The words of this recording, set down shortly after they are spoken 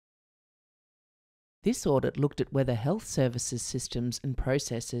This audit looked at whether health services systems and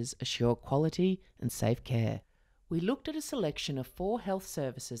processes assure quality and safe care. We looked at a selection of 4 health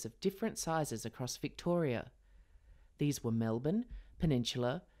services of different sizes across Victoria. These were Melbourne,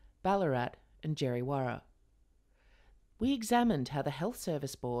 Peninsula, Ballarat and Djerriwarrh. We examined how the health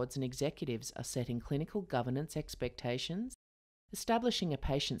service boards and executives are setting clinical governance expectations, establishing a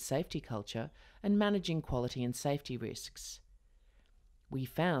patient safety culture and managing quality and safety risks. We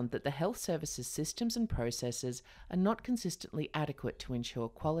found that the health services systems and processes are not consistently adequate to ensure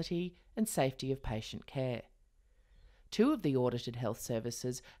quality and safety of patient care. 2 of the audited health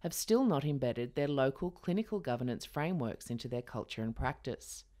services have still not embedded their local clinical governance frameworks into their culture and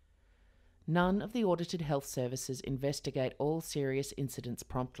practice. None of the audited health services investigate all serious incidents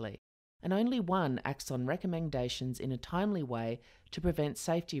promptly, and only one acts on recommendations in a timely way to prevent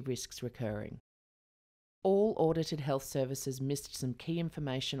safety risks recurring. All audited health services missed some key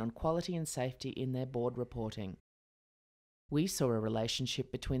information on quality and safety in their board reporting. We saw a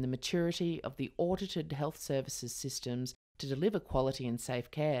relationship between the maturity of the audited health services systems to deliver quality and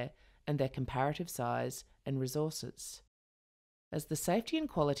safe care and their comparative size and resources. As the safety and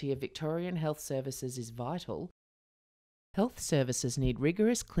quality of Victorian health services is vital, health services need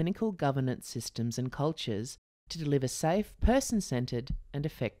rigorous clinical governance systems and cultures to deliver safe, person-centred and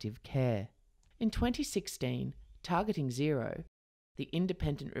effective care. In 2016, Targeting Zero, the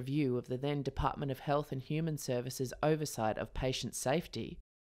independent review of the then Department of Health and Human Services oversight of patient safety,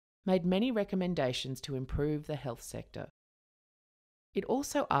 made many recommendations to improve the health sector. It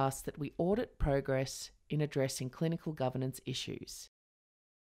also asked that we audit progress in addressing clinical governance issues.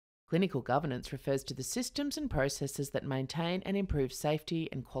 Clinical governance refers to the systems and processes that maintain and improve safety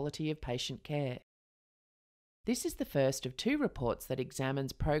and quality of patient care. This is the first of 2 reports that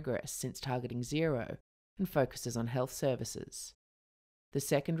examines progress since Targeting Zero and focuses on health services. The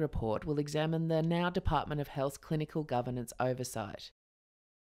second report will examine the now Department of Health's clinical governance oversight.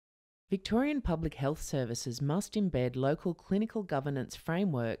 Victorian public health services must embed local clinical governance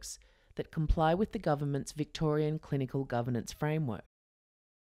frameworks that comply with the government's Victorian Clinical Governance Framework.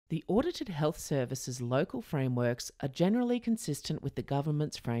 The audited health services' local frameworks are generally consistent with the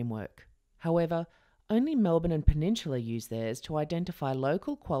government's framework. However, only Melbourne and Peninsula use theirs to identify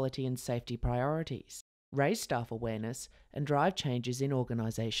local quality and safety priorities, raise staff awareness, and drive changes in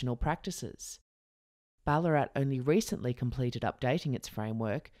organisational practices. Ballarat only recently completed updating its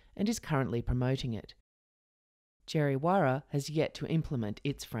framework and is currently promoting it. Djerriwarrh has yet to implement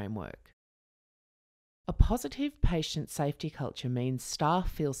its framework. A positive patient safety culture means staff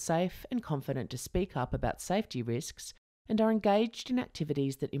feel safe and confident to speak up about safety risks and are engaged in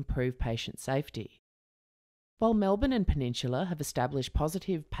activities that improve patient safety. While Melbourne and Peninsula have established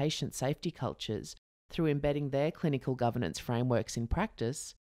positive patient safety cultures through embedding their clinical governance frameworks in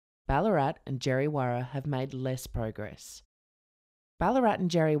practice, Ballarat and Djerriwarrh have made less progress. Ballarat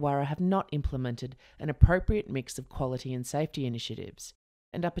and Djerriwarrh have not implemented an appropriate mix of quality and safety initiatives,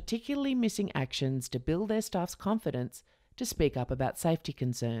 and are particularly missing actions to build their staff's confidence to speak up about safety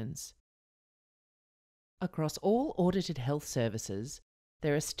concerns. Across all audited health services,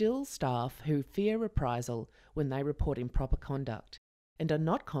 there are still staff who fear reprisal when they report improper conduct and are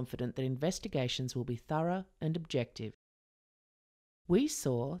not confident that investigations will be thorough and objective. We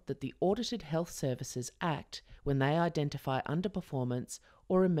saw that the audited health services act when they identify underperformance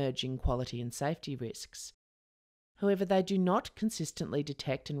or emerging quality and safety risks. However, they do not consistently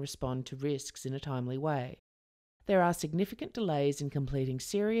detect and respond to risks in a timely way. There are significant delays in completing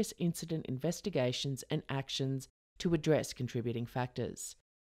serious incident investigations and actions to address contributing factors.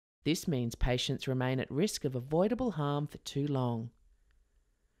 This means patients remain at risk of avoidable harm for too long.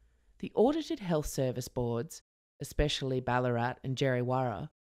 The audited health service boards, especially Ballarat and Djerriwarrh,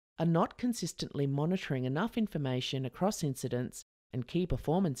 are not consistently monitoring enough information across incidents and key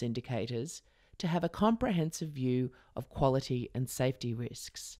performance indicators to have a comprehensive view of quality and safety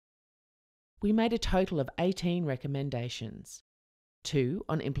risks. We made a total of 18 recommendations, 2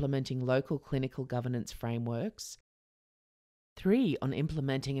 on implementing local clinical governance frameworks, 3 on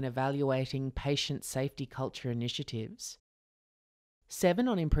implementing and evaluating patient safety culture initiatives, 7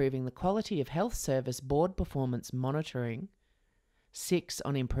 on improving the quality of health service board performance monitoring, 6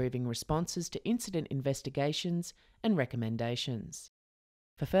 on improving responses to incident investigations and recommendations.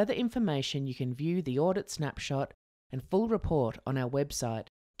 For further information, you can view the audit snapshot and full report on our website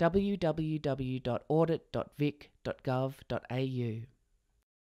www.audit.vic.gov.au.